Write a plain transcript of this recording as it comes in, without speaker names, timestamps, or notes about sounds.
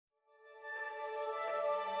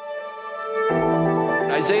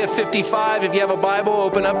Isaiah 55, if you have a Bible,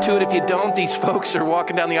 open up to it. If you don't, these folks are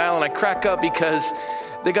walking down the aisle, and I crack up because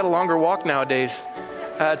they got a longer walk nowadays.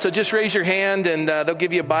 So just raise your hand, and they'll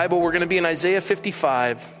give you a Bible. We're going to be in Isaiah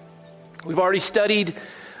 55. We've already studied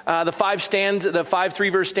the 5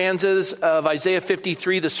 3-verse stanzas of Isaiah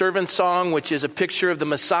 53, the servant's song, which is a picture of the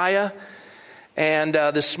Messiah. And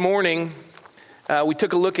this morning, we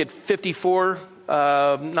took a look at 54,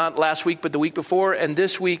 not last week, but the week before. And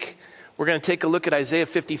this week, we're going to take a look at Isaiah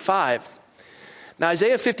 55. Now,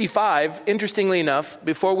 Isaiah 55, interestingly enough,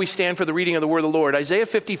 before we stand for the reading of the word of the Lord, Isaiah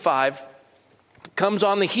 55 comes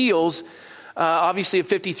on the heels, obviously, of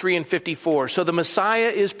 53 and 54. So the Messiah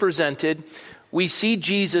is presented. We see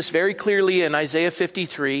Jesus very clearly in Isaiah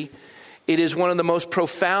 53. It is one of the most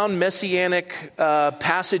profound messianic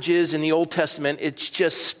passages in the Old Testament. It's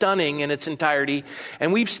just stunning in its entirety.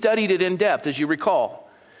 And we've studied it in depth, as you recall.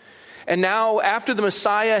 And now, after the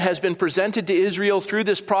Messiah has been presented to Israel through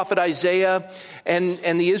this prophet Isaiah,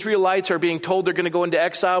 and the Israelites are being told they're going to go into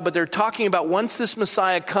exile, but they're talking about once this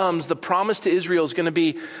Messiah comes, the promise to Israel is going to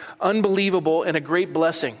be unbelievable and a great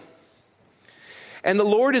blessing. And the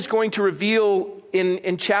Lord is going to reveal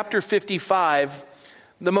in chapter 55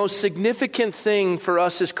 the most significant thing for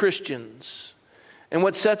us as Christians and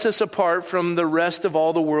what sets us apart from the rest of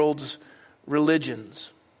all the world's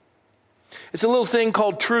religions. It's a little thing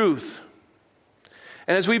called truth.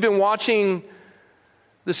 And as we've been watching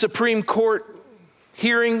the Supreme Court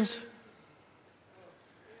hearings,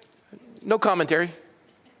 no commentary,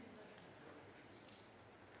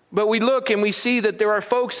 but we look and we see that there are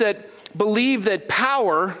folks that believe that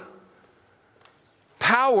power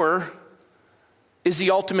is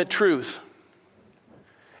the ultimate truth.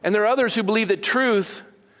 And there are others who believe that truth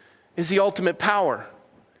is the ultimate power.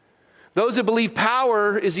 Those that believe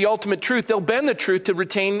power is the ultimate truth, they'll bend the truth to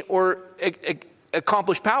retain or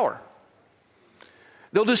accomplish power.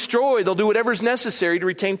 They'll do whatever is necessary to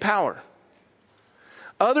retain power.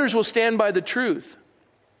 Others will stand by the truth.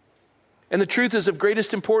 And the truth is of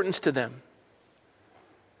greatest importance to them.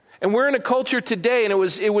 And we're in a culture today, and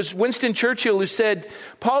it was Winston Churchill who said,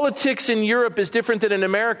 politics in Europe is different than in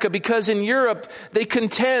America because in Europe, they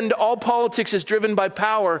contend all politics is driven by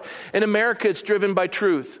power. In America, it's driven by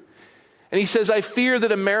truth. And he says, I fear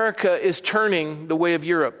that America is turning the way of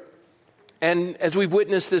Europe. And as we've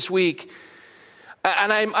witnessed this week,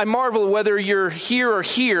 and I marvel whether you're here or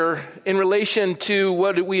here in relation to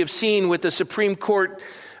what we have seen with the Supreme Court,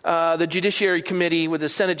 the Judiciary Committee, with the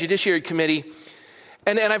Senate Judiciary Committee.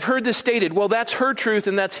 And I've heard this stated, well, that's her truth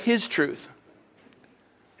and that's his truth.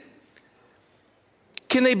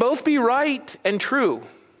 Can they both be right and true?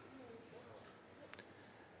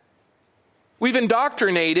 We've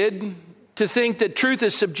indoctrinated to think that truth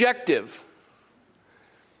is subjective.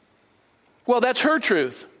 Well, that's her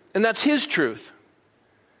truth, and that's his truth.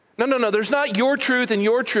 No, there's not your truth and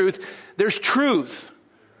your truth. There's truth.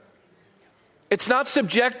 It's not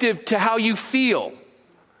subjective to how you feel.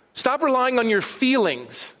 Stop relying on your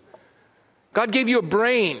feelings. God gave you a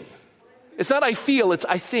brain. It's not I feel, it's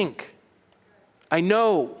I think. I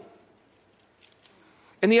know.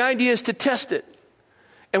 And the idea is to test it.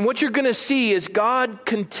 And what you're going to see is God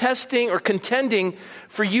contending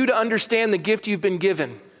for you to understand the gift you've been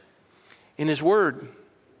given in His Word.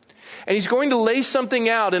 And He's going to lay something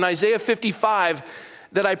out in Isaiah 55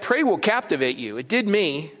 that I pray will captivate you. It did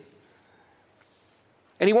me.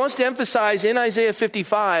 And He wants to emphasize in Isaiah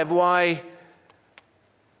 55 why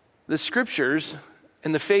the Scriptures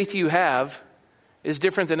and the faith you have is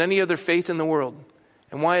different than any other faith in the world,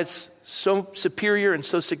 and why it's so superior and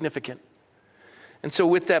so significant. And so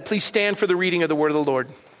with that, please stand for the reading of the word of the Lord.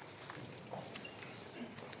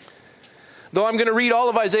 Though I'm going to read all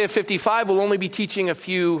of Isaiah 55, we'll only be teaching a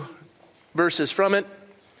few verses from it.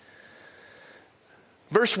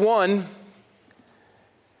 Verse 1,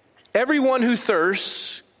 everyone who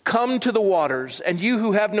thirsts, come to the waters, and you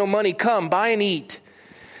who have no money, come, buy and eat.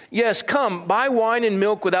 Yes, come, buy wine and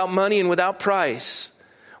milk without money and without price.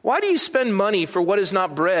 Why do you spend money for what is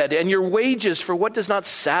not bread, and your wages for what does not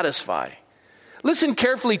satisfy? Listen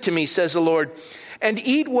carefully to me, says the Lord, and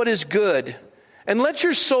eat what is good, and let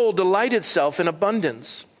your soul delight itself in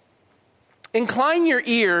abundance. Incline your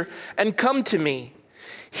ear and come to me.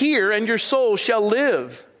 Hear, and your soul shall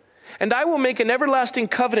live. And I will make an everlasting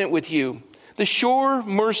covenant with you, the sure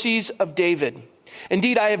mercies of David.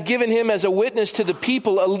 Indeed, I have given him as a witness to the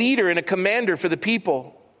people, a leader and a commander for the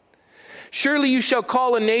people. Surely you shall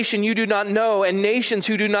call a nation you do not know, and nations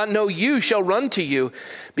who do not know you shall run to you,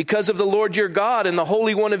 because of the Lord your God and the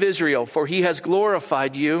Holy One of Israel, for he has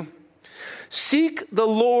glorified you. Seek the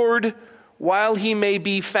Lord while he may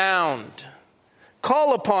be found.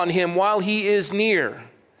 Call upon him while he is near.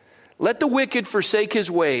 Let the wicked forsake his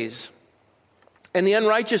ways, and the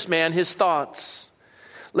unrighteous man his thoughts.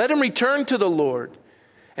 Let him return to the Lord,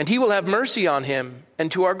 and he will have mercy on him,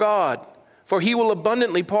 and to our God, for he will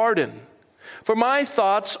abundantly pardon. For my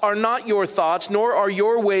thoughts are not your thoughts, nor are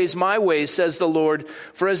your ways my ways, says the Lord.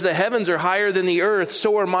 For as the heavens are higher than the earth,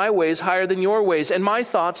 so are my ways higher than your ways, and my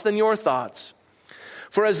thoughts than your thoughts.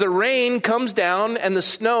 For as the rain comes down and the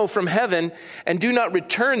snow from heaven, and do not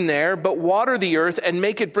return there, but water the earth and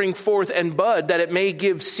make it bring forth and bud, that it may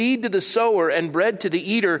give seed to the sower and bread to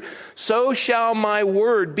the eater, so shall my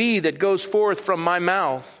word be that goes forth from my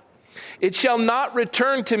mouth. It shall not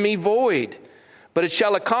return to me void, but it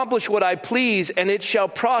shall accomplish what I please, and it shall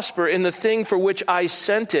prosper in the thing for which I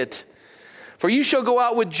sent it. For you shall go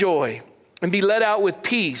out with joy and be led out with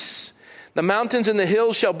peace. The mountains and the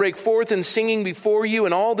hills shall break forth in singing before you,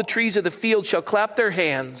 and all the trees of the field shall clap their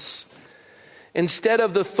hands. Instead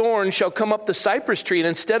of the thorn shall come up the cypress tree, and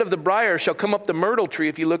instead of the briar shall come up the myrtle tree.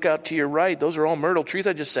 If you look out to your right, those are all myrtle trees,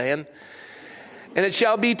 I'm just saying. And it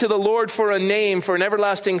shall be to the Lord for a name, for an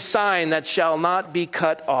everlasting sign that shall not be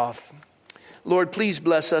cut off. Lord, please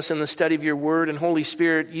bless us in the study of your word. And Holy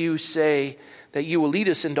Spirit, you say that you will lead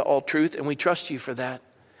us into all truth, and we trust you for that.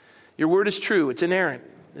 Your word is true. It's inerrant.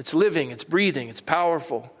 It's living. It's breathing. It's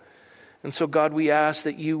powerful. And so, God, we ask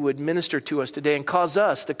that you would minister to us today and cause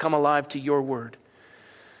us to come alive to your word.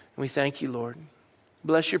 And we thank you, Lord.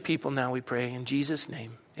 Bless your people now, we pray. In Jesus'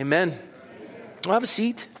 name, amen. Well, have a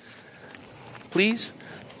seat, please.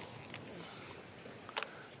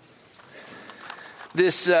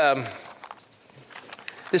 This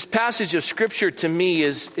passage of Scripture to me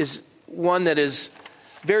is one that is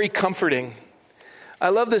very comforting. I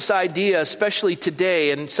love this idea, especially today,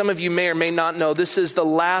 and some of you may or may not know, this is the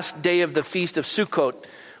last day of the Feast of Sukkot,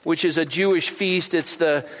 which is a Jewish feast. It's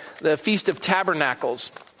the Feast of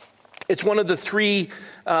Tabernacles. It's one of the three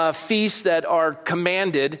feasts that are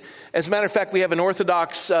commanded. As a matter of fact, we have an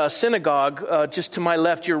Orthodox synagogue just to my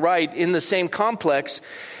left, your right, in the same complex,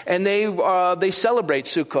 and they celebrate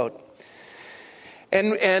Sukkot.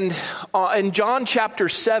 And in John chapter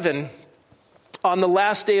 7, on the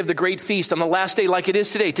last day of the great feast, on the last day like it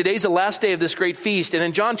is today. Today's the last day of this great feast. And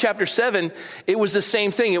in John chapter 7, it was the same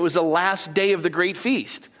thing. It was the last day of the great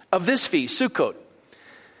feast, of this feast, Sukkot.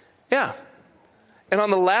 Yeah. And on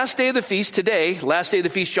the last day of the feast, today, last day of the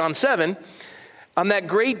feast, John 7, on that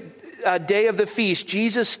great day of the feast,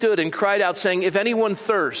 Jesus stood and cried out saying, if anyone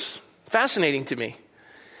thirsts, fascinating to me,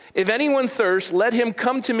 if anyone thirsts, let him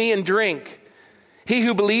come to me and drink. He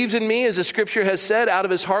who believes in me, as the scripture has said, out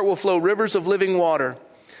of his heart will flow rivers of living water.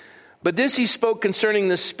 But this he spoke concerning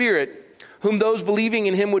the Spirit, whom those believing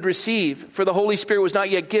in him would receive. For the Holy Spirit was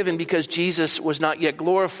not yet given, because Jesus was not yet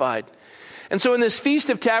glorified. And so in this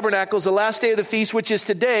Feast of Tabernacles, the last day of the feast, which is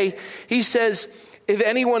today, he says, if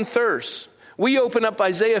anyone thirsts. We open up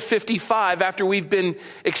Isaiah 55 after we've been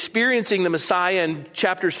experiencing the Messiah in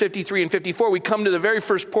chapters 53 and 54. We come to the very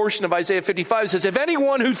first portion of Isaiah 55. It says, if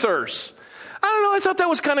anyone who thirsts. I don't know, I thought that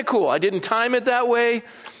was kind of cool. I didn't time it that way,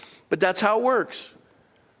 but that's how it works.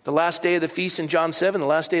 The last day of the feast in John 7, the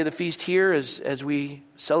last day of the feast here as we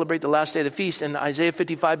celebrate the last day of the feast. And Isaiah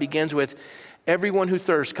 55 begins with, everyone who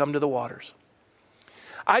thirsts, come to the waters.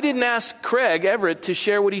 I didn't ask Craig Everett to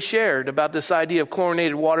share what he shared about this idea of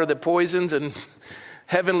chlorinated water that poisons and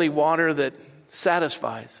heavenly water that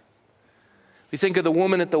satisfies. We think of the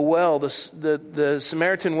woman at the well, the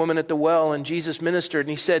Samaritan woman at the well, and Jesus ministered, and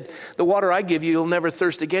he said, the water I give you, you'll never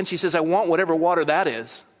thirst again. She says, I want whatever water that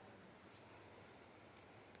is.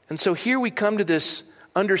 And so here we come to this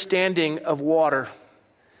understanding of water.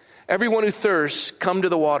 Everyone who thirsts, come to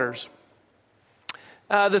the waters.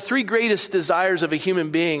 The three greatest desires of a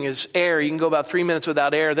human being is air. You can go about 3 minutes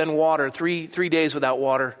without air, then water, three days without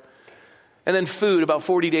water, and then food, about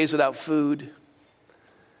 40 days without food.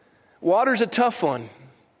 Water's a tough one.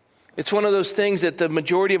 It's one of those things that the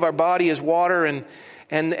majority of our body is water, and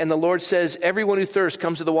the Lord says, everyone who thirsts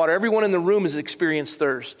comes to the water. Everyone in the room has experienced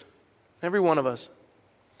thirst. Every one of us.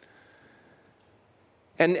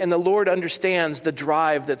 And the Lord understands the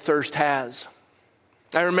drive that thirst has.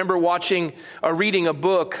 I remember reading a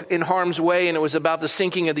book, In Harm's Way, and it was about the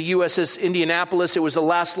sinking of the USS Indianapolis. It was the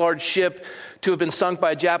last large ship to have been sunk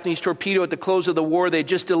by a Japanese torpedo at the close of the war. They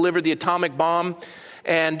just delivered the atomic bomb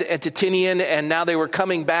and to Tinian, and now they were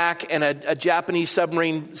coming back, and a Japanese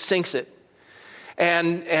submarine sinks it.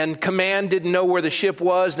 And command didn't know where the ship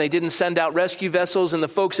was, and they didn't send out rescue vessels, and the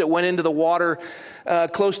folks that went into the water,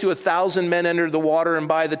 close to 1,000 men entered the water, and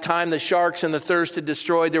by the time the sharks and the thirst had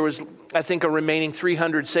destroyed, there was, I think, a remaining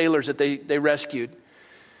 300 sailors that they rescued.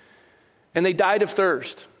 And they died of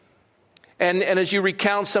thirst. And as you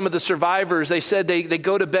recount some of the survivors, they said they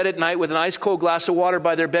go to bed at night with an ice cold glass of water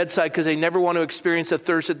by their bedside because they never want to experience the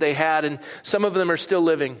thirst that they had. And some of them are still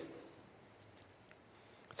living.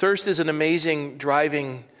 Thirst is an amazing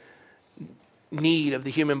driving need of the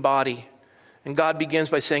human body. And God begins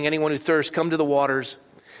by saying, anyone who thirsts, come to the waters.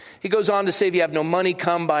 He goes on to say, if you have no money,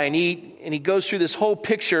 come buy and eat. And he goes through this whole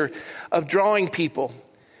picture of drawing people.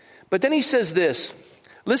 But then he says this,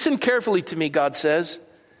 listen carefully to me, God says.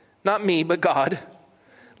 Not me, but God.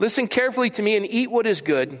 Listen carefully to me and eat what is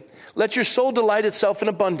good. Let your soul delight itself in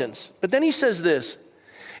abundance. But then he says this,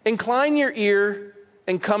 incline your ear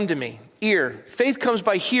and come to me. Ear. Faith comes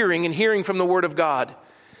by hearing, and hearing from the word of God.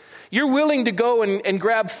 You're willing to go and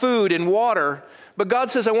grab food and water, but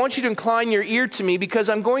God says, I want you to incline your ear to me because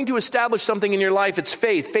I'm going to establish something in your life. It's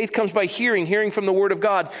faith. Faith comes by hearing, hearing from the word of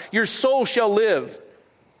God. Your soul shall live.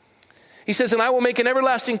 He says, and I will make an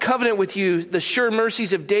everlasting covenant with you, the sure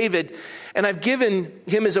mercies of David. And I've given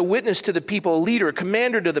him as a witness to the people, a leader, a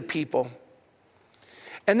commander to the people.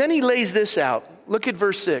 And then he lays this out. Look at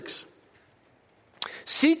verse 6.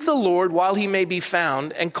 Seek the Lord while he may be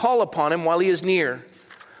found, and call upon him while he is near.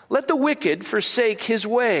 Let the wicked forsake his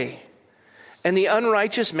way, and the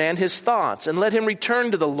unrighteous man his thoughts, and let him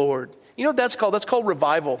return to the Lord. You know what that's called? That's called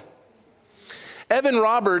revival. Evan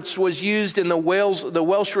Roberts was used in the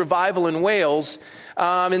Welsh revival in Wales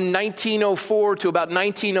in 1904 to about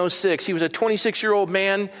 1906. He was a 26-year-old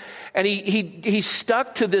man, and he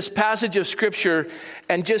stuck to this passage of Scripture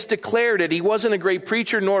and just declared it. He wasn't a great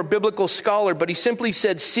preacher nor a biblical scholar, but he simply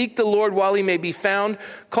said, seek the Lord while he may be found,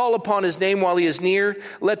 call upon his name while he is near,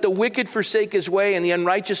 let the wicked forsake his way and the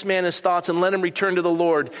unrighteous man his thoughts, and let him return to the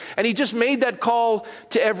Lord. And he just made that call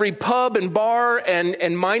to every pub and bar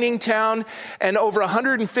and mining town, and over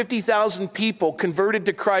 150,000 people converted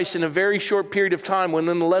to Christ in a very short period of time,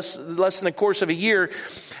 within less than the course of a year.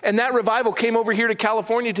 And that revival came over here to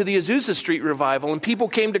California to the Azusa Street revival, and people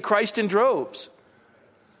came to Christ in droves.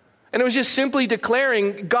 And it was just simply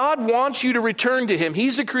declaring, God wants you to return to him.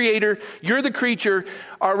 He's the creator, you're the creature,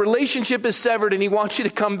 our relationship is severed, and he wants you to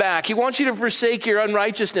come back. He wants you to forsake your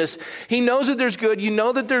unrighteousness. He knows that there's good, you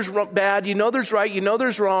know that there's bad, you know there's right, you know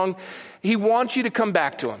there's wrong. He wants you to come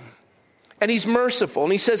back to him. And he's merciful,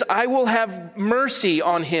 and he says, I will have mercy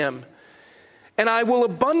on him. And I will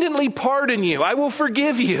abundantly pardon you. I will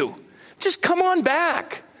forgive you. Just come on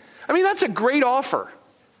back. I mean, that's a great offer.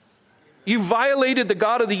 You've violated the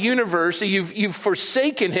God of the universe. You've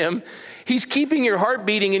forsaken him. He's keeping your heart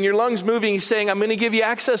beating and your lungs moving. He's saying, I'm going to give you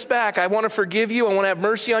access back. I want to forgive you. I want to have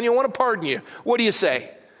mercy on you. I want to pardon you. What do you say?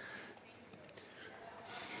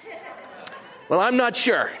 Well, I'm not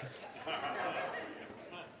sure.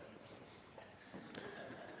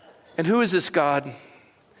 And who is this God?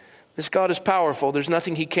 This God is powerful. There's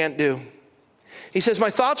nothing he can't do. He says, my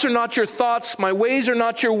thoughts are not your thoughts. My ways are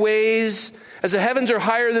not your ways. As the heavens are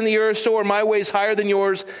higher than the earth, so are my ways higher than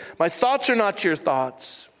yours. My thoughts are not your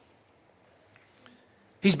thoughts.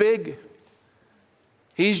 He's big.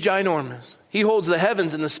 He's ginormous. He holds the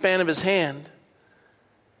heavens in the span of his hand.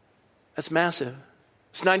 That's massive.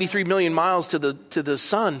 It's 93 million miles to the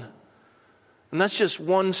sun. And that's just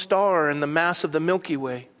one star in the mass of the Milky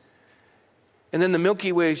Way. And then the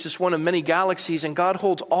Milky Way is just one of many galaxies, and God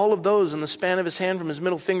holds all of those in the span of his hand from his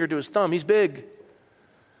middle finger to his thumb. He's big.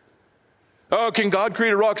 Oh, can God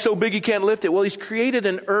create a rock so big he can't lift it? Well, he's created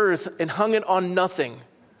an earth and hung it on nothing.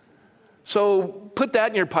 So put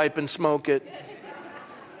that in your pipe and smoke it.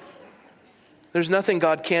 There's nothing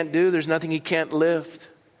God can't do. There's nothing he can't lift.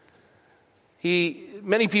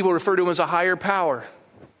 Many people refer to him as a higher power.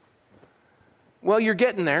 Well, you're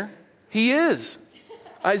getting there. He is.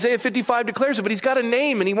 Isaiah 55 declares it, but he's got a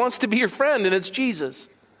name and he wants to be your friend, and it's Jesus.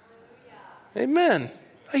 Amen.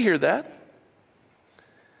 I hear that.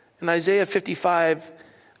 In Isaiah 55,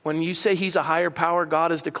 when you say he's a higher power,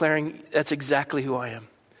 God is declaring, that's exactly who I am.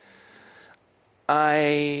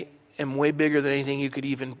 I am way bigger than anything you could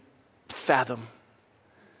even fathom.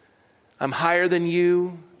 I'm higher than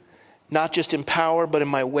you, not just in power, but in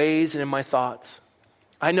my ways and in my thoughts.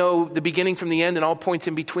 I know the beginning from the end and all points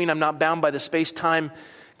in between. I'm not bound by the space-time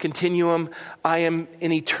continuum. I am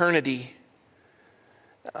in eternity.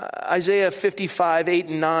 Isaiah 55, 8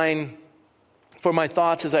 and 9, for my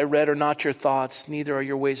thoughts, as I read, are not your thoughts, neither are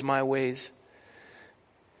your ways my ways.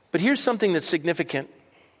 But here's something that's significant,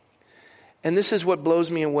 and this is what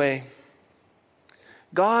blows me away.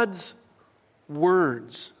 God's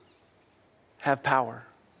words have power.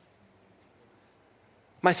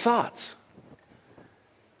 My thoughts.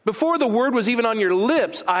 Before the word was even on your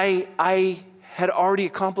lips, I had already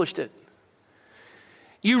accomplished it.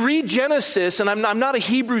 You read Genesis, and I'm not a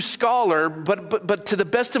Hebrew scholar, but to the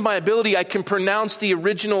best of my ability, I can pronounce the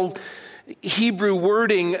original Hebrew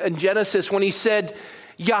wording in Genesis when he said,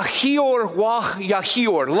 Yahior wah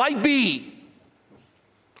Yahior, light be.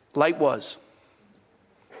 Light was.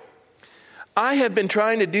 I have been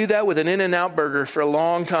trying to do that with an In-N-Out burger for a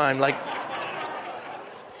long time. Like,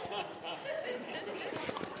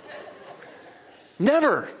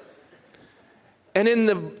 never. And in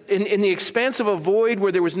the expanse of a void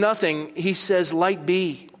where there was nothing, he says, light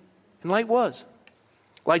be. And light was.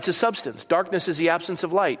 Light's a substance. Darkness is the absence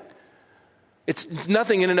of light. It's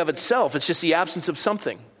nothing in and of itself. It's just the absence of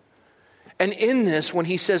something. And in this, when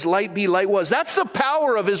he says, light be, light was, that's the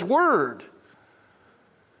power of his word.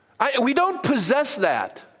 We don't possess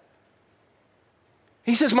that.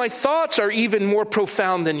 He says, my thoughts are even more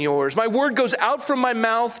profound than yours. My word goes out from my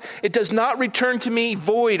mouth. It does not return to me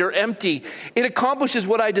void or empty. It accomplishes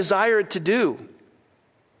what I desire it to do.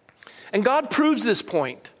 And God proves this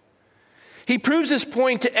point. He proves this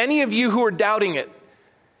point to any of you who are doubting it.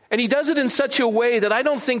 And he does it in such a way that I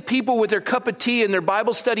don't think people with their cup of tea and their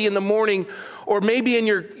Bible study in the morning, or maybe in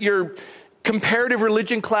your comparative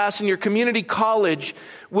religion class in your community college,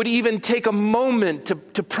 would even take a moment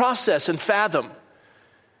to process and fathom.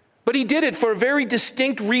 But he did it for a very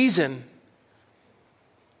distinct reason.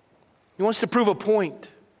 He wants to prove a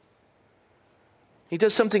point. He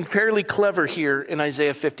does something fairly clever here in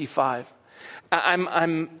Isaiah 55.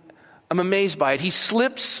 I'm amazed by it. He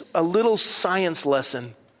slips a little science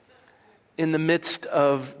lesson in the midst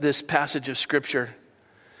of this passage of Scripture.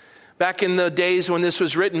 Back in the days when this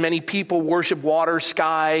was written, many people worship water,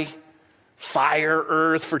 sky, fire,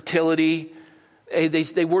 earth, fertility.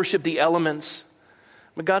 They worship the elements.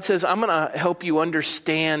 But God says, I'm going to help you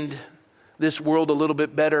understand this world a little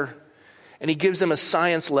bit better. And he gives them a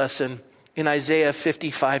science lesson in Isaiah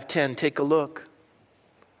 55:10. Take a look.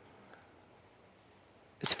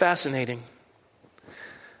 It's fascinating.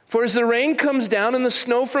 For as the rain comes down and the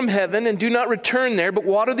snow from heaven, and do not return there, but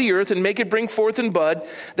water the earth and make it bring forth and bud,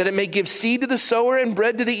 that it may give seed to the sower and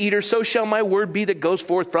bread to the eater, so shall my word be that goes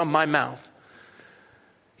forth from my mouth.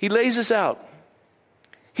 He lays this out.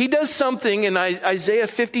 He does something in Isaiah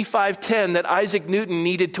 55:10 that Isaac Newton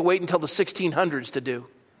needed to wait until the 1600s to do.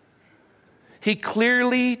 He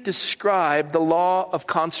clearly described the law of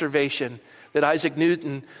conservation that Isaac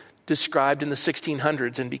Newton described in the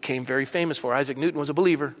 1600s and became very famous for. Isaac Newton was a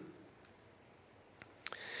believer.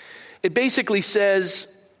 It basically says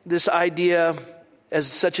this idea,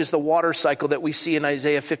 such as the water cycle that we see in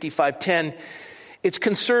Isaiah 55:10, it's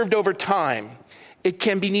conserved over time. It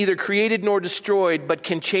can be neither created nor destroyed, but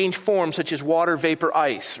can change form, such as water, vapor,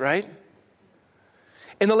 ice, right?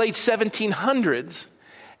 In the late 1700s,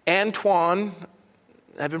 Antoine,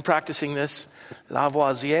 I've been practicing this,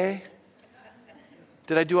 Lavoisier.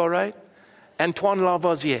 Did I do all right? Antoine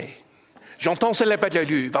Lavoisier. J'entends c'est la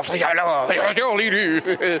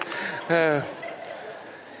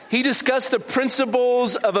He discussed the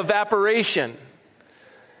principles of evaporation.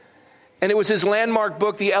 And it was his landmark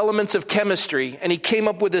book, The Elements of Chemistry. And he came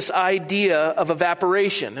up with this idea of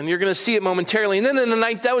evaporation. And you're going to see it momentarily. And then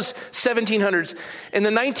that was 1700s. In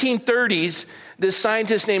the 1930s, this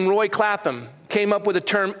scientist named Roy Clapham came up with the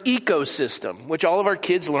term ecosystem, which all of our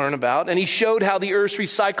kids learn about. And he showed how the Earth's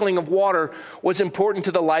recycling of water was important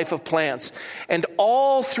to the life of plants. And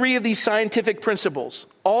all three of these scientific principles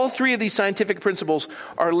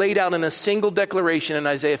are laid out in a single declaration in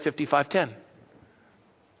Isaiah 55:10.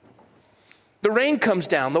 The rain comes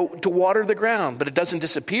down to water the ground, but it doesn't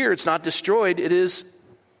disappear. It's not destroyed. It is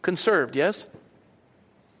conserved, yes?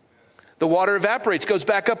 The water evaporates, goes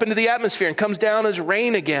back up into the atmosphere, and comes down as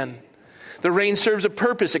rain again. The rain serves a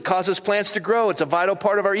purpose. It causes plants to grow. It's a vital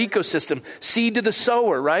part of our ecosystem. Seed to the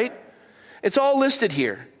sower, right? It's all listed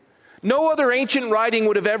here. No other ancient writing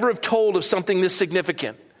would have ever told of something this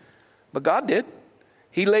significant. But God did.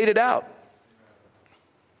 He laid it out.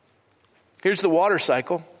 Here's the water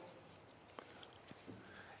cycle.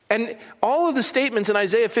 And all of the statements in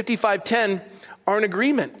Isaiah 55:10 are in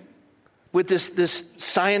agreement with this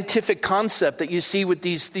scientific concept that you see with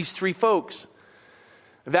these three folks.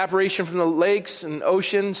 Evaporation from the lakes and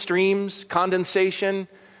ocean, streams, condensation,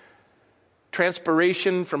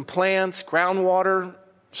 transpiration from plants, groundwater,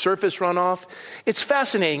 surface runoff. It's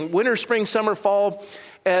fascinating. Winter, spring, summer, fall.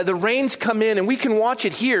 The rains come in, and we can watch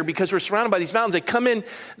it here because we're surrounded by these mountains. They come in,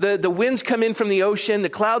 the winds come in from the ocean, the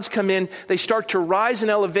clouds come in, they start to rise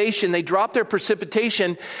in elevation, they drop their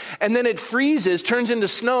precipitation, and then it freezes, turns into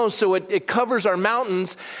snow, so it covers our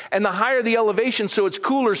mountains, and the higher the elevation, so it's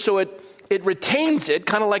cooler, so it retains it,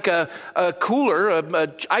 kind of like a cooler,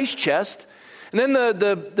 a ice chest. And then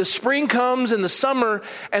the spring comes and the summer,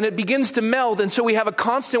 and it begins to melt. And so we have a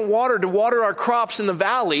constant water to water our crops in the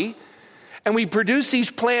valley. And we produce these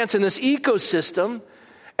plants in this ecosystem.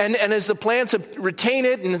 And as the plants retain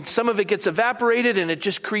it, and some of it gets evaporated, and it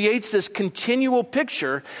just creates this continual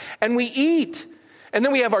picture. And we eat. And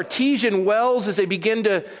then we have artesian wells as they begin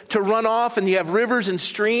to run off, and you have rivers and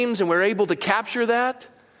streams, and we're able to capture that.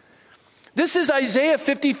 This is Isaiah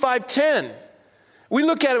 55:10. We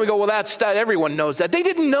look at it and we go, well, that's that. Everyone knows that. They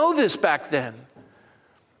didn't know this back then.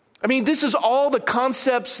 I mean, this is all the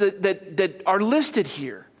concepts that are listed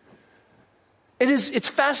here. It's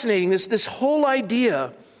fascinating, this whole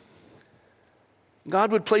idea.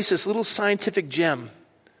 God would place this little scientific gem,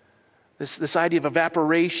 this idea of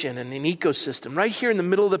evaporation and an ecosystem, right here in the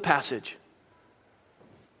middle of the passage.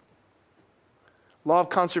 Law of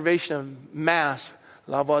conservation of mass,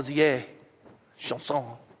 Lavoisier, chanson.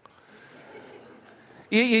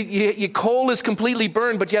 Your coal is completely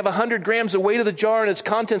burned, but you have 100 grams. The weight of the jar and its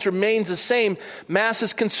contents remains the same. Mass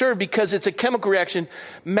is conserved because it's a chemical reaction.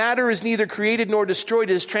 Matter is neither created nor destroyed.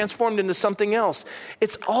 It is transformed into something else.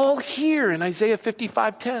 It's all here in Isaiah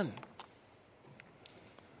 55:10.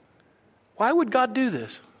 Why would God do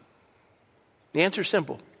this? The answer is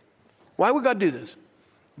simple. Why would God do this?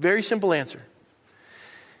 Very simple answer.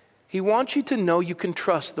 He wants you to know you can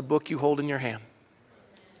trust the book you hold in your hand.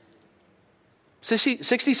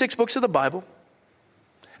 66 books of the Bible.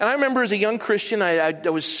 And I remember as a young Christian, I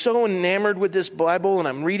was so enamored with this Bible, and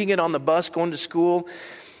I'm reading it on the bus going to school.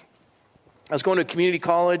 I was going to a community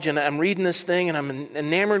college, and I'm reading this thing, and I'm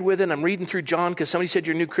enamored with it. And I'm reading through John because somebody said,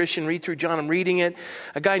 you're a new Christian, read through John. I'm reading it.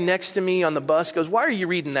 A guy next to me on the bus goes, why are you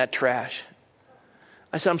reading that trash?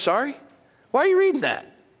 I said, I'm sorry? Why are you reading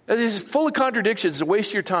that? This is full of contradictions. It's a waste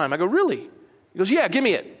of your time. I go, really? He goes, yeah, give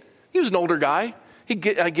me it. He was an older guy.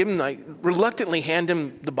 I reluctantly hand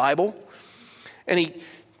him the Bible, and he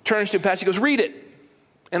turns to a passage, he goes, read it.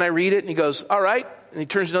 And I read it, and he goes, all right. And he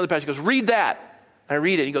turns to another passage, he goes, read that. And I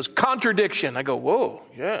read it. He goes, contradiction. I go, whoa,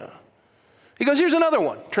 yeah. He goes, here's another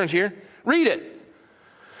one. Turns here, read it.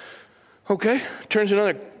 Okay, turns to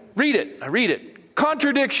another, read it. I read it.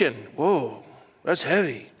 Contradiction. Whoa, that's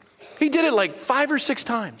heavy. He did it like 5 or 6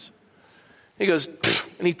 times. He goes,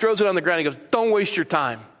 pfft, and he throws it on the ground. He goes, don't waste your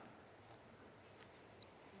time.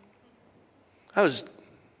 I was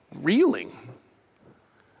reeling.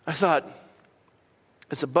 I thought,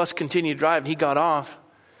 as the bus continued to drive, and he got off.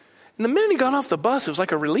 And the minute he got off the bus, it was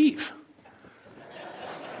like a relief.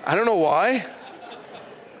 I don't know why.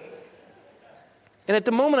 And at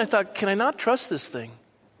the moment, I thought, can I not trust this thing?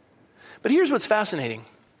 But here's what's fascinating.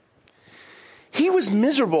 He was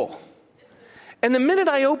miserable. And the minute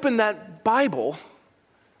I opened that Bible,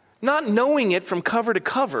 not knowing it from cover to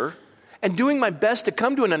cover, and doing my best to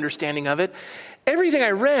come to an understanding of it, everything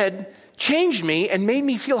I read changed me and made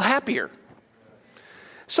me feel happier.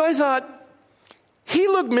 So I thought, he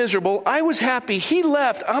looked miserable, I was happy, he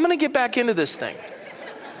left, I'm going to get back into this thing.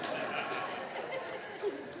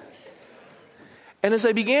 And as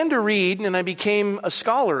I began to read, and I became a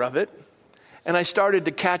scholar of it, and I started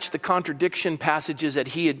to catch the contradiction passages that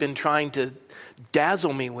he had been trying to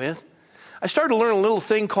dazzle me with, I started to learn a little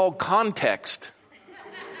thing called context.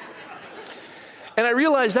 And I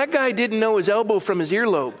realized that guy didn't know his elbow from his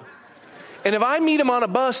earlobe. And if I meet him on a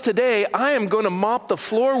bus today, I am going to mop the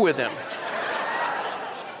floor with him.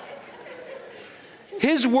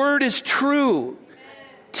 His word is true.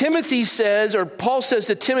 Timothy says, or Paul says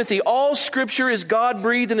to Timothy, all scripture is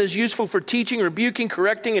God-breathed and is useful for teaching, rebuking,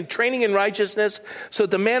 correcting, and training in righteousness, so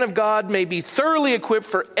that the man of God may be thoroughly equipped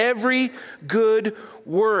for every good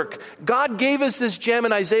work. God gave us this gem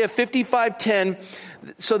in Isaiah 55:10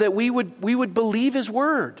 so that we would believe his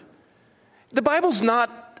word. The Bible's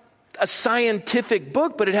not a scientific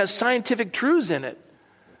book, but it has scientific truths in it.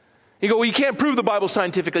 You go, well, you can't prove the Bible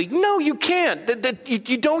scientifically. No, you can't.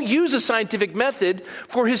 You don't use a scientific method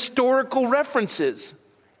for historical references.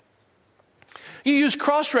 You use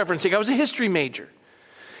cross-referencing. I was a history major.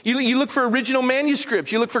 You look for original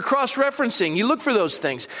manuscripts. You look for cross-referencing. You look for those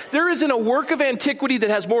things. There isn't a work of antiquity that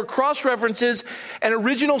has more cross-references and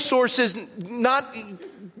original sources, not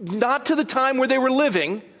to the time where they were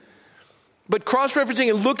living, but cross-referencing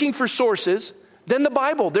and looking for sources, than the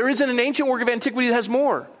Bible. There isn't an ancient work of antiquity that has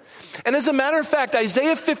more. And as a matter of fact,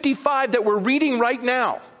 Isaiah 55 that we're reading right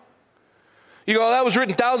now, you go, that was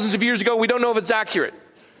written thousands of years ago. We don't know if it's accurate.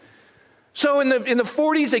 So in the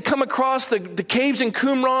 40s, they come across the caves in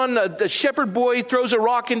Qumran. The shepherd boy throws a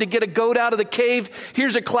rock in to get a goat out of the cave.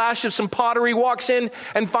 Here's a clash of some pottery, walks in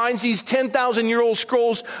and finds these 10,000-year-old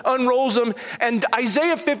scrolls, unrolls them. And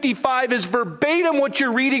Isaiah 55 is verbatim what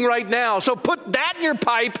you're reading right now. So put that in your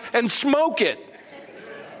pipe and smoke it.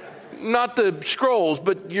 Not the scrolls,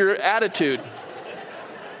 but your attitude.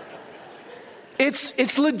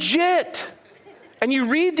 It's legit. And you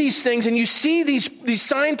read these things and you see these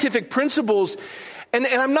scientific principles. And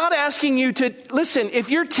I'm not asking you to, listen,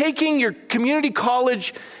 if you're taking your community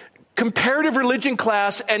college comparative religion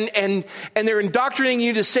class and they're indoctrinating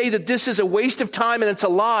you to say that this is a waste of time and it's a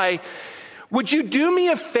lie, would you do me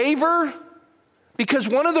a favor? Because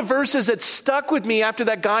one of the verses that stuck with me after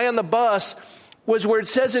that guy on the bus was where it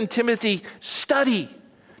says in Timothy, study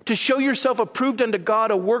to show yourself approved unto God,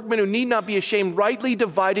 a workman who need not be ashamed, rightly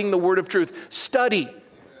dividing the word of truth. Study.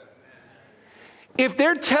 If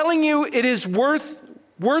they're telling you it is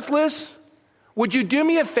worthless, would you do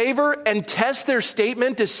me a favor and test their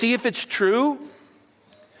statement to see if it's true?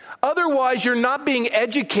 Otherwise, you're not being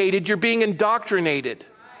educated, you're being indoctrinated.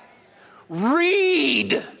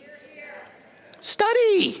 Read.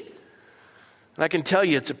 Study. And I can tell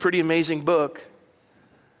you, it's a pretty amazing book.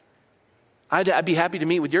 I'd be happy to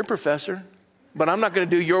meet with your professor, but I'm not going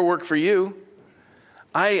to do your work for you.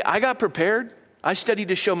 I got prepared. I studied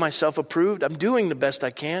to show myself approved. I'm doing the best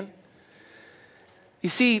I can. You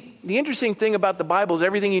see, the interesting thing about the Bible is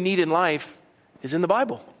everything you need in life is in the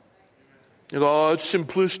Bible. You go, oh, it's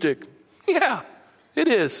simplistic. Yeah, it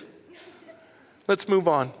is. Let's move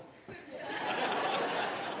on.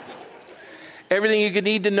 Everything you could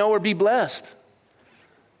need to know or be blessed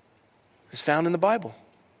is found in the Bible.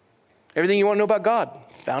 Everything you want to know about God,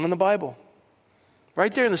 found in the Bible.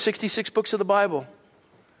 Right there in the 66 books of the Bible.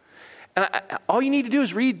 And all you need to do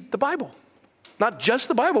is read the Bible. Not just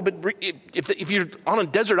the Bible, but if you're on a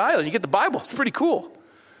desert island, you get the Bible. It's pretty cool.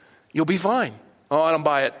 You'll be fine. Oh, I don't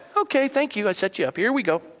buy it. Okay, thank you. I set you up. Here we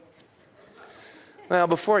go. Well,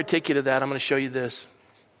 before I take you to that, I'm going to show you this.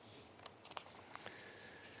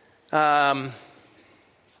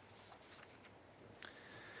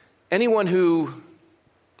 Anyone who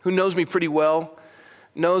knows me pretty well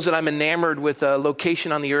knows that I'm enamored with a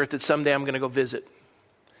location on the earth that someday I'm going to go visit.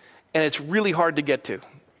 And it's really hard to get to.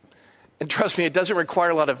 And trust me, it doesn't require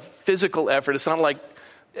a lot of physical effort. It's not like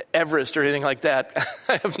Everest or anything like that.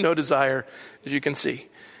 I have no desire, as you can see.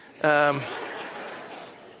 Ever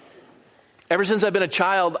since I've been a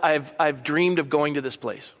child, I've dreamed of going to this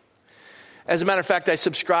place. As a matter of fact, I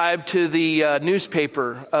subscribe to the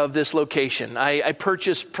newspaper of this location. I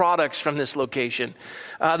purchase products from this location.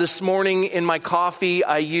 This morning in my coffee,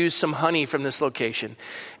 I used some honey from this location.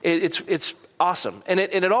 It's awesome. And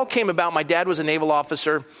it all came about. My dad was a naval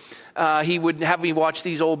officer. He would have me watch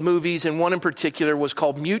these old movies, and one in particular was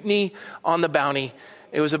called Mutiny on the Bounty.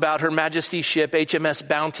 It was about Her Majesty's ship, HMS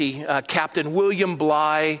Bounty, Captain William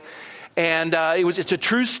Bligh. And it's a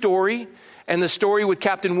true story. And the story with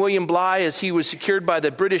Captain William Bligh is he was secured by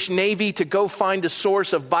the British Navy to go find a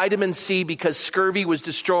source of vitamin C because scurvy was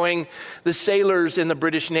destroying the sailors in the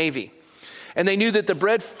British Navy. And they knew that the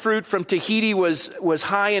breadfruit from Tahiti was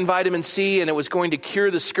high in vitamin C and it was going to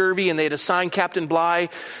cure the scurvy. And they had assigned Captain Bligh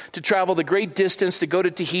to travel the great distance to go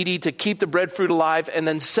to Tahiti to keep the breadfruit alive and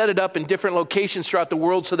then set it up in different locations throughout the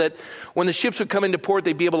world so that when the ships would come into port,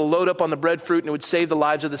 they'd be able to load up on the breadfruit and it would save the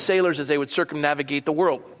lives of the sailors as they would circumnavigate the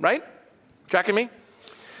world, right? Tracking me?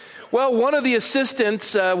 Well, one of the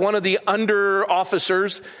assistants, one of the under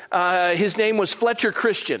officers, his name was Fletcher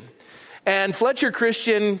Christian. And Fletcher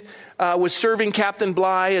Christian was serving Captain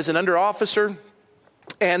Bligh as an under officer.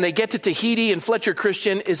 And they get to Tahiti, and Fletcher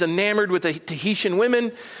Christian is enamored with the Tahitian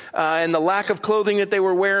women and the lack of clothing that they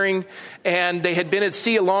were wearing. And they had been at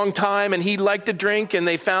sea a long time, and he liked to drink, and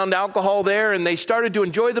they found alcohol there, and they started to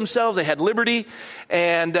enjoy themselves. They had liberty.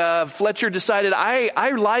 And Fletcher decided,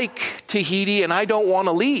 I like Tahiti, and I don't want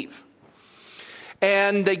to leave.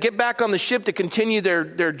 And they get back on the ship to continue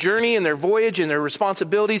their journey and their voyage and their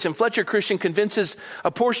responsibilities. And Fletcher Christian convinces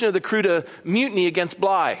a portion of the crew to mutiny against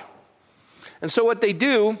Bligh. And so what they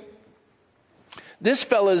do, this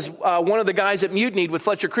fella's one of the guys that mutinied with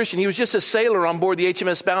Fletcher Christian. He was just a sailor on board the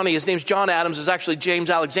HMS Bounty. His name's John Adams. It was actually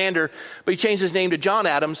James Alexander, but he changed his name to John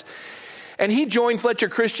Adams. And he joined Fletcher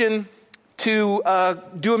Christian to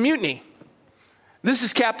do a mutiny. This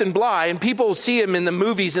is Captain Bligh, and people see him in the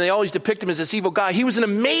movies, and they always depict him as this evil guy. He was an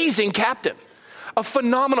amazing captain, a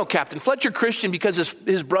phenomenal captain. Fletcher Christian, because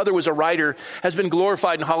his brother was a writer, has been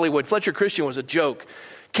glorified in Hollywood. Fletcher Christian was a joke.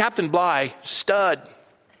 Captain Bligh, stud.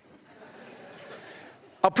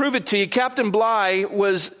 I'll prove it to you. Captain Bligh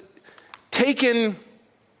was taken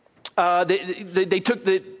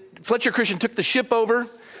Fletcher Christian took the ship over,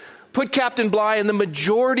 put Captain Bligh and the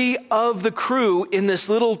majority of the crew in this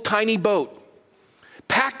little tiny boat,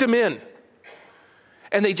 packed them in,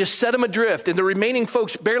 and they just set them adrift. And the remaining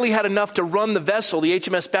folks barely had enough to run the vessel, the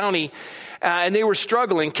HMS Bounty, and they were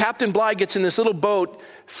struggling. Captain Bligh gets in this little boat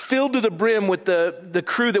filled to the brim with the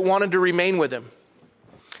crew that wanted to remain with him.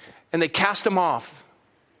 And they cast him off.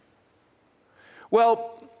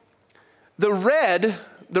 Well, the red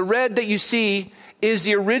that you see is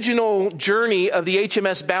the original journey of the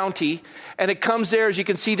HMS Bounty. And it comes there, as you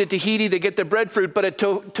can see, to Tahiti. They get the breadfruit. But at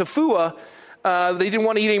Tofua, they didn't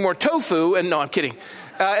want to eat any more tofu. And no, I'm kidding.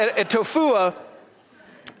 At Tofua,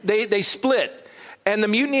 they split. And the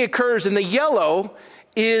mutiny occurs. And the yellow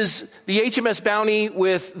is the HMS Bounty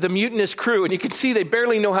with the mutinous crew. And you can see they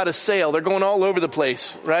barely know how to sail. They're going all over the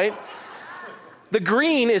place, right? The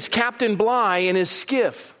green is Captain Bligh in his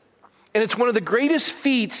skiff. And it's one of the greatest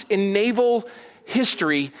feats in naval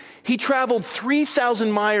history. He traveled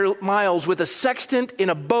 3,000 miles with a sextant in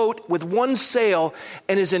a boat with one sail,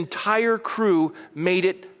 and his entire crew made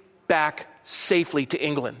it back safely to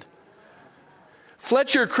England.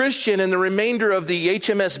 Fletcher Christian and the remainder of the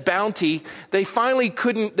HMS Bounty, they finally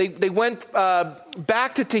couldn't, they went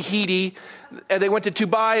back to Tahiti, and they went to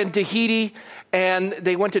Tubai and Tahiti, and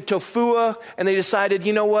they went to Tofua, and they decided,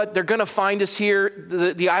 you know what, they're going to find us here.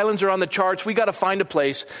 The islands are on the charts. We got to find a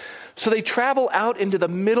place. So they travel out into the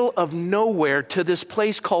middle of nowhere to this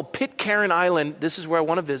place called Pitcairn Island. This is where I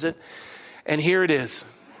want to visit. And here it is.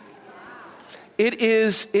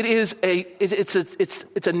 It's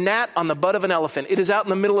a gnat on the butt of an elephant. It is out in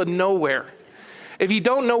the middle of nowhere. If you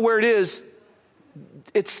don't know where it is,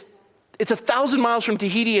 it's 1,000 miles from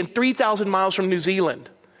Tahiti and 3,000 miles from New Zealand.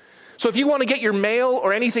 So if you want to get your mail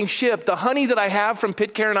or anything shipped, the honey that I have from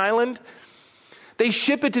Pitcairn Island, they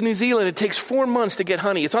ship it to New Zealand. It takes 4 months to get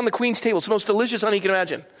honey. It's on the Queen's table. It's the most delicious honey you can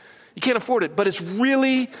imagine. You can't afford it, but it's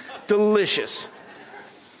really delicious.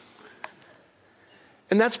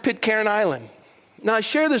 And that's Pitcairn Island. Now, I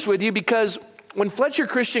share this with you because when Fletcher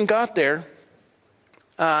Christian got there,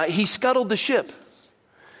 he scuttled the ship.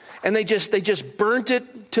 And they just burnt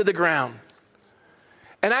it to the ground.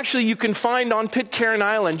 And actually, you can find on Pitcairn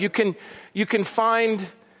Island, you can find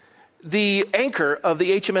the anchor of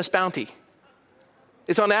the HMS Bounty.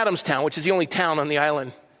 It's on Adamstown, which is the only town on the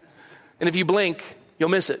island. And if you blink, you'll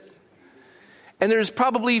miss it. And there's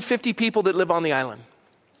probably 50 people that live on the island.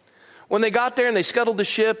 When they got there and they scuttled the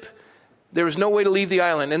ship, there was no way to leave the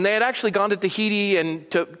island. And they had actually gone to Tahiti and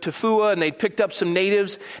to Tofua, and they picked up some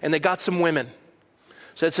natives, and they got some women.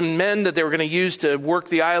 So had some men that they were going to use to work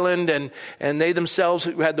the island, and they themselves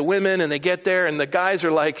had the women, and they get there, and the guys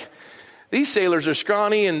are like, these sailors are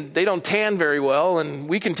scrawny, and they don't tan very well, and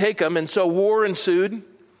we can take them. And so war ensued,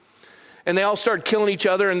 and they all started killing each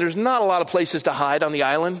other, and there's not a lot of places to hide on the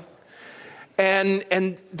island.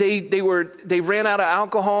 And they ran out of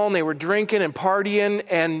alcohol, and they were drinking and partying,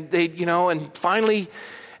 and and finally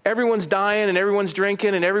everyone's dying and everyone's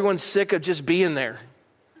drinking and everyone's sick of just being there.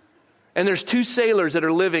 And there's 2 sailors that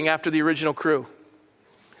are living after the original crew.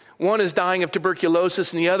 One is dying of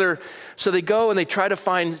tuberculosis, and the other, so they go and they try to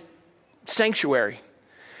find sanctuary.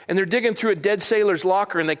 And they're digging through a dead sailor's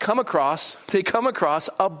locker, and they come across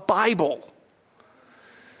a Bible.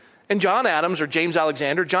 And John Adams, or James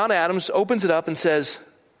Alexander, John Adams opens it up and says,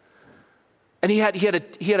 and he had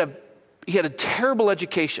a terrible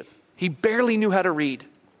education. He barely knew how to read.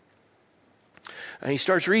 And he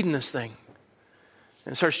starts reading this thing.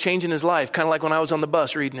 And it starts changing his life, kind of like when I was on the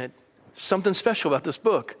bus reading it. Something special about this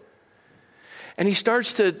book. And he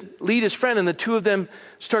starts to lead his friend, and the 2 of them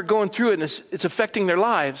start going through it, and it's affecting their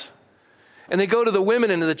lives. And they go to the women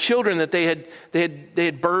and to the children that they had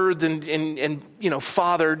birthed and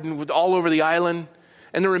fathered and all over the island,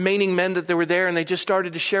 and the remaining men that they were there, and they just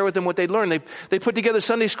started to share with them what they'd learned. They put together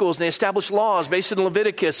Sunday schools, and they established laws based in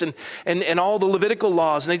Leviticus and all the Levitical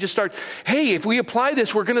laws, and they just start, hey, if we apply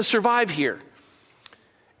this, we're going to survive here.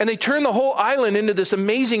 And they turn the whole island into this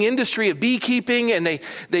amazing industry of beekeeping, and they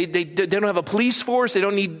don't have a police force. They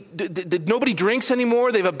don't need, nobody drinks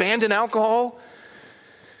anymore. They've abandoned alcohol.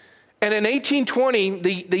 And in 1820,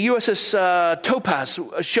 the USS Topaz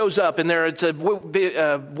shows up, and it's a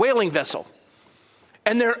whaling vessel.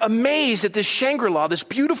 And they're amazed at this Shangri-La, this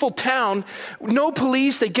beautiful town, no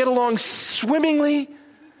police, they get along swimmingly.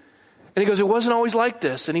 And he goes, it wasn't always like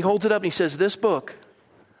this. And he holds it up and he says, this book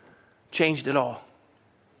changed it all.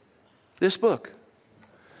 This book.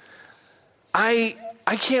 I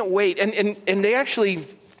can't wait. And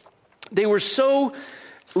they were so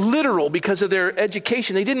literal because of their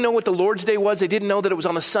education. They didn't know what the Lord's Day was. They didn't know that it was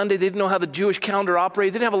on a Sunday. They didn't know how the Jewish calendar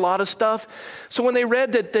operated. They didn't have a lot of stuff. So when they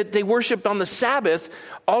read that they worshiped on the Sabbath,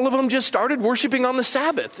 all of them just started worshiping on the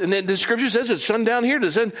Sabbath. And then the scripture says it's sundown here.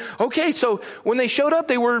 Okay, so when they showed up,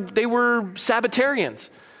 they were Sabbatarians.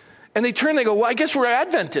 And they turn, they go, well, I guess we're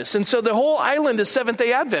Adventists. And so the whole island is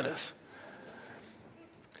Seventh-day Adventists.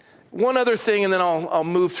 One other thing, and then I'll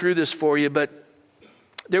move through this for you, but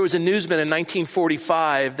there was a newsman in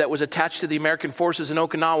 1945 that was attached to the American forces in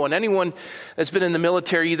Okinawa. And anyone that's been in the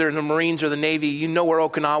military, either in the Marines or the Navy, you know where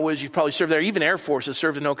Okinawa is. You've probably served there. Even Air Force has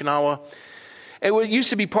served in Okinawa. It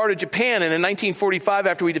used to be part of Japan. And in 1945,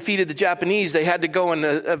 after we defeated the Japanese, they had to go and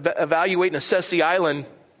evaluate and assess the island.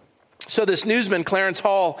 So this newsman, Clarence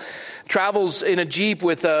Hall, travels in a Jeep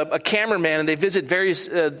with a cameraman, and they visit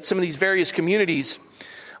some of these various communities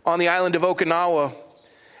on the island of Okinawa.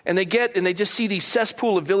 And they just see these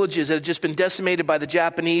cesspool of villages that had just been decimated by the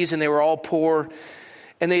Japanese, and they were all poor.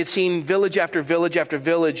 And they had seen village after village after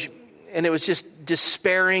village, and it was just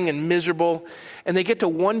despairing and miserable. And they get to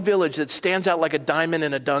one village that stands out like a diamond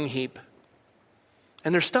in a dung heap.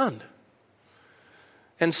 And they're stunned.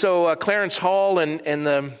 And so Clarence Hall and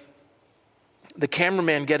the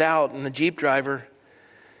cameraman get out, and the Jeep driver.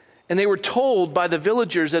 And they were told by the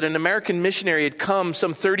villagers that an American missionary had come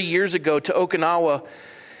some 30 years ago to Okinawa.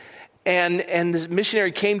 And the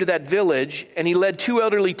missionary came to that village, and he led two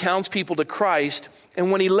elderly townspeople to Christ. And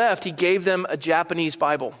when he left, he gave them a Japanese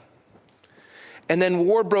Bible. And then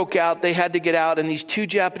war broke out. They had to get out, and these two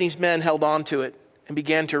Japanese men held on to it and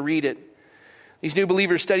began to read it. These new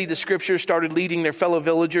believers studied the scriptures, started leading their fellow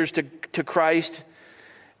villagers to Christ.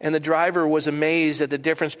 And the driver was amazed at the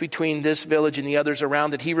difference between this village and the others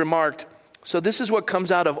around it. He remarked, so this is what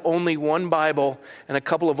comes out of only one Bible and a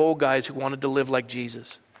couple of old guys who wanted to live like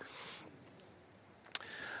Jesus.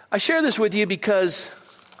 I share this with you because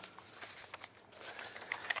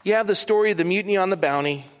you have the story of the mutiny on the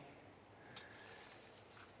Bounty,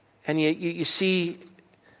 and you see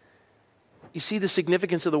the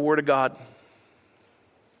significance of the Word of God.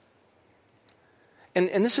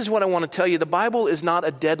 And this is what I want to tell you. The Bible is not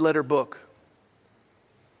a dead letter book.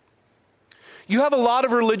 You have a lot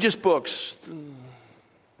of religious books.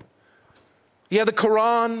 You have the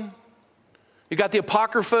Quran. You've got the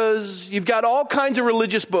Apocryphas. You've got all kinds of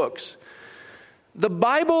religious books. The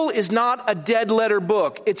Bible is not a dead letter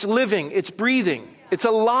book. It's living. It's breathing. It's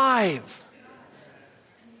alive.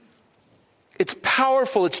 It's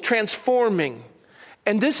powerful. It's transforming.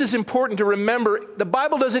 And this is important to remember. The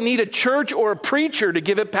Bible doesn't need a church or a preacher to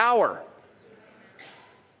give it power.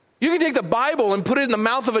 You can take the Bible and put it in the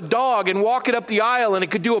mouth of a dog and walk it up the aisle, and it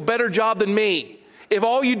could do a better job than me if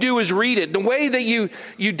all you do is read it. The way that you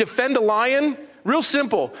defend a lion, real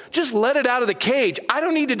simple. Just let it out of the cage. I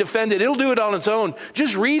don't need to defend it. It'll do it on its own.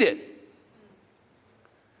 Just read it.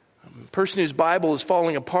 A person whose Bible is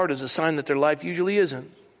falling apart is a sign that their life usually isn't.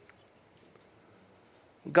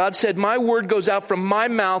 God said, my word goes out from my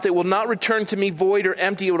mouth. It will not return to me void or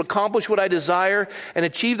empty. It will accomplish what I desire and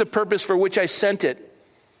achieve the purpose for which I sent it.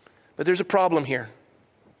 But there's a problem here.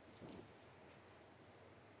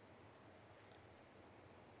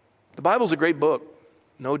 The Bible's a great book,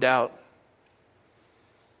 no doubt.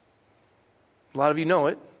 A lot of you know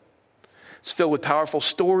it. It's filled with powerful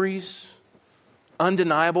stories,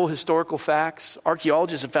 undeniable historical facts.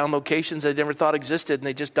 Archaeologists have found locations they never thought existed, and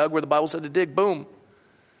they just dug where the Bible said to dig. Boom.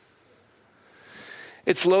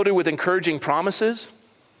 It's loaded with encouraging promises.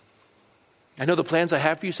 I know the plans I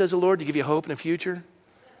have for you, says the Lord, to give you hope in the future.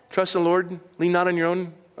 Trust in the Lord. Lean not on your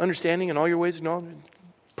own understanding. In all your ways,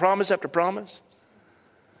 promise after promise.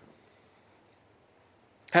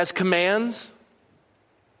 Has commands.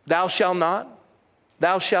 Thou shalt not.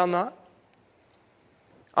 Thou shalt not.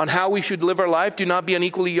 On how we should live our life. Do not be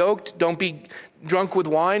unequally yoked. Don't be drunk with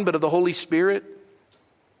wine, but of the Holy Spirit.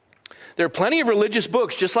 There are plenty of religious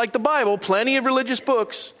books, just like the Bible, plenty of religious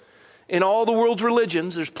books in all the world's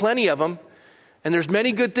religions. There's plenty of them. And there's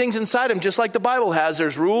many good things inside them, just like the Bible has.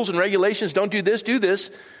 There's rules and regulations. Don't do this, do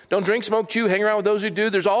this. Don't drink, smoke, chew, hang around with those who do.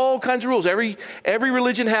 There's all kinds of rules. Every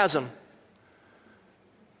religion has them.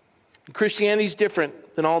 Christianity is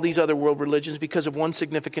different than all these other world religions because of one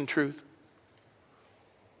significant truth.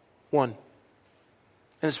 One.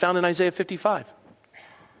 And it's found in Isaiah 55.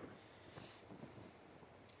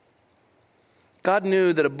 God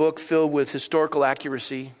knew that a book filled with historical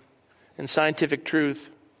accuracy and scientific truth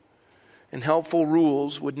and helpful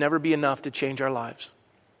rules would never be enough to change our lives.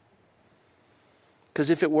 Because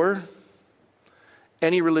if it were,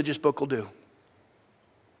 any religious book will do.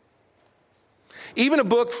 Even a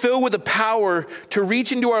book filled with the power to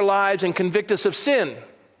reach into our lives and convict us of sin.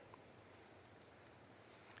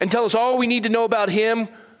 and tell us all we need to know about him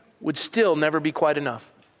would still never be quite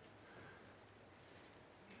enough.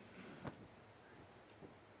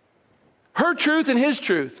 Her truth and his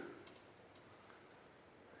truth.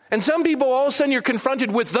 And some people, all of a sudden, you're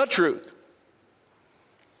confronted with the truth.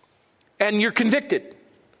 And you're convicted.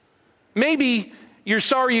 Maybe you're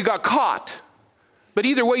sorry you got caught. But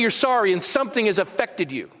either way, you're sorry and something has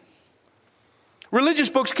affected you. Religious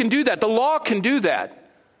books can do that. The law can do that.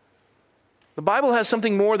 The Bible has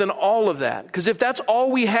something more than all of that. Because if that's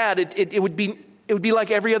all we had, it would be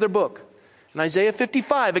like every other book. In Isaiah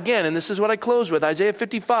 55, again, and this is what I close with, Isaiah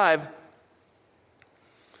 55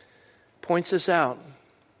 points this out.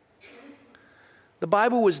 The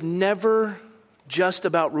Bible was never just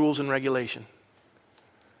about rules and regulation.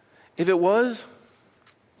 If it was,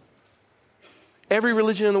 every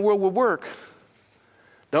religion in the world would work.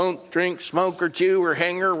 Don't drink, smoke, or chew, or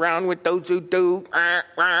hang around with those who do.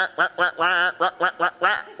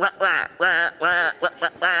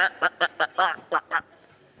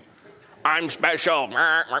 I'm special.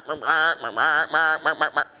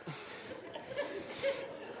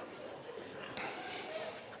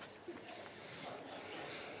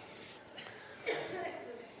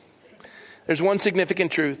 There's one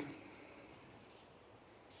significant truth.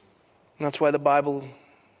 And that's why the Bible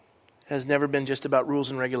has never been just about rules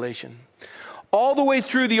and regulation. All the way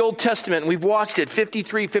through the Old Testament, we've watched it,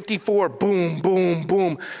 53, 54, boom, boom,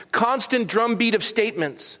 boom. Constant drumbeat of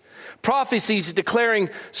statements. Prophecies declaring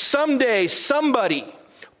someday somebody,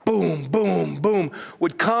 boom, boom, boom,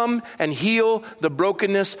 would come and heal the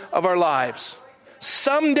brokenness of our lives.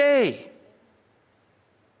 Someday.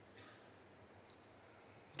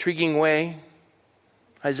 Intriguing way,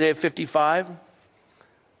 Isaiah 55,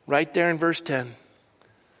 right there in verse 10.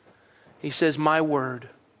 He says, my word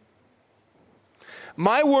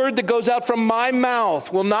that goes out from my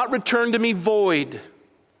mouth will not return to me void,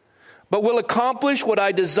 but will accomplish what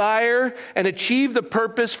I desire and achieve the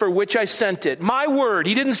purpose for which I sent it. My word.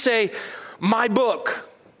 He didn't say my book,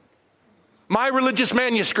 my religious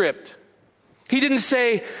manuscript. He didn't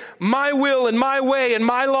say my will and my way and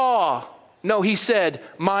my law. No, he said,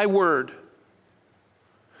 my word.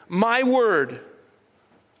 My word.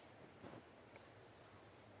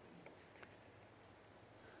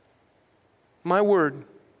 My word.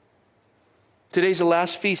 Today's the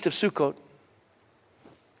last feast of Sukkot.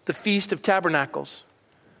 The Feast of Tabernacles.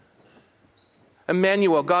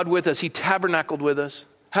 Emmanuel, God with us. He tabernacled with us.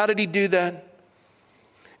 How did he do that?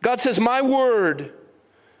 God says, my word.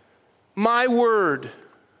 My word.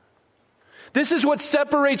 This is what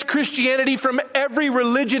separates Christianity from every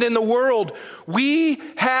religion in the world. We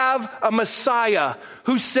have a Messiah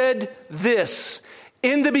who said this.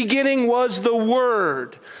 In the beginning was the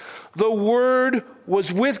Word. The Word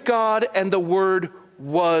was with God, and the Word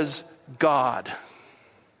was God.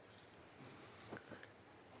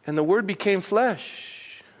 And the Word became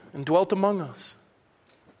flesh and dwelt among us.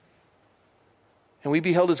 And we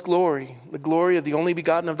beheld his glory, the glory of the only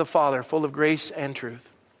begotten of the Father, full of grace and truth.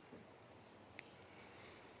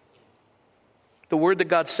 The word that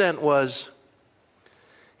God sent was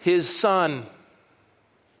his Son.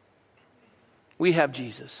 We have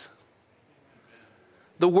Jesus.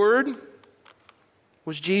 The word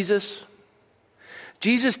was Jesus.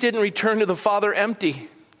 Jesus didn't return to the Father empty.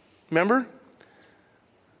 Remember?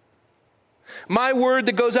 My word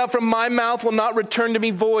that goes out from my mouth will not return to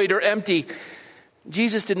me void or empty.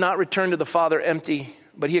 Jesus did not return to the Father empty,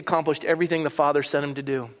 but he accomplished everything the Father sent him to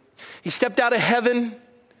do. He stepped out of heaven.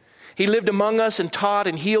 He lived among us and taught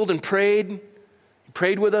and healed and prayed. He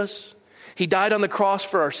prayed with us. He died on the cross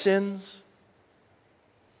for our sins.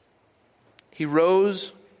 He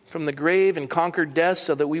rose from the grave and conquered death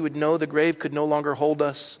so that we would know the grave could no longer hold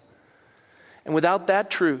us. And without that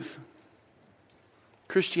truth,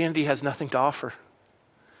 Christianity has nothing to offer.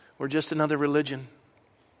 We're just another religion.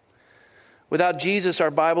 Without Jesus,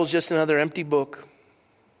 our Bible is just another empty book.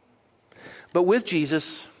 But with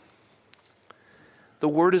Jesus, the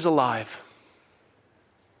Word is alive.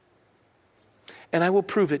 And I will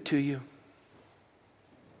prove it to you.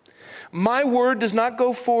 My word does not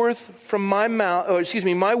go forth from my mouth,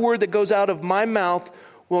 my word that goes out of my mouth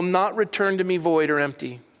will not return to me void or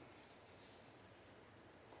empty.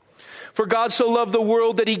 For God so loved the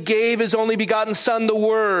world that he gave his only begotten Son, the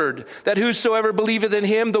Word, that whosoever believeth in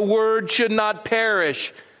him, the Word should not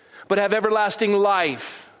perish, but have everlasting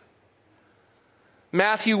life.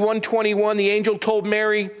 Matthew 1:21, the angel told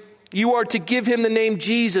Mary, you are to give him the name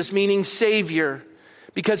Jesus, meaning Savior,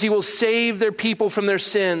 because he will save their people from their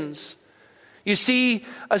sins. You see,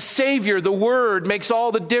 a Savior, the Word, makes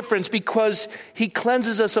all the difference because He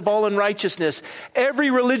cleanses us of all unrighteousness.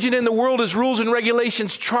 Every religion in the world is rules and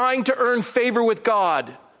regulations trying to earn favor with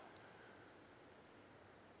God.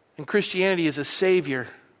 And Christianity is a Savior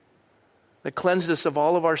that cleansed us of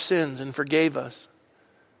all of our sins and forgave us.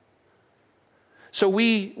 So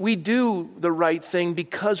we do the right thing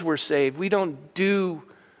because we're saved. We don't do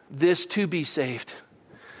this to be saved.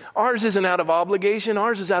 Ours isn't out of obligation.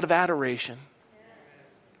 Ours is out of adoration.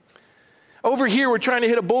 Over here, we're trying to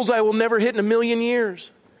hit a bullseye we'll never hit in a million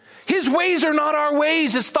years. His ways are not our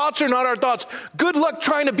ways. His thoughts are not our thoughts. Good luck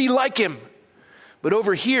trying to be like Him. But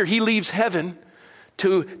over here, He leaves heaven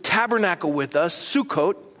to tabernacle with us,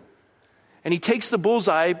 Sukkot, and He takes the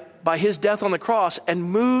bullseye by His death on the cross and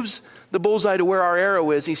moves the bullseye to where our arrow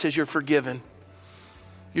is. He says, you're forgiven.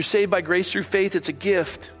 You're saved by grace through faith. It's a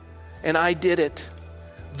gift. And I did it.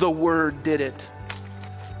 The Word did it.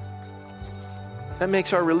 That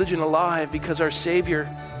makes our religion alive because our Savior,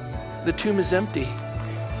 the tomb is empty.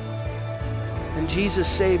 And Jesus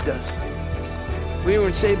saved us. We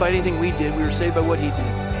weren't saved by anything we did. We were saved by what He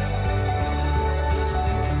did.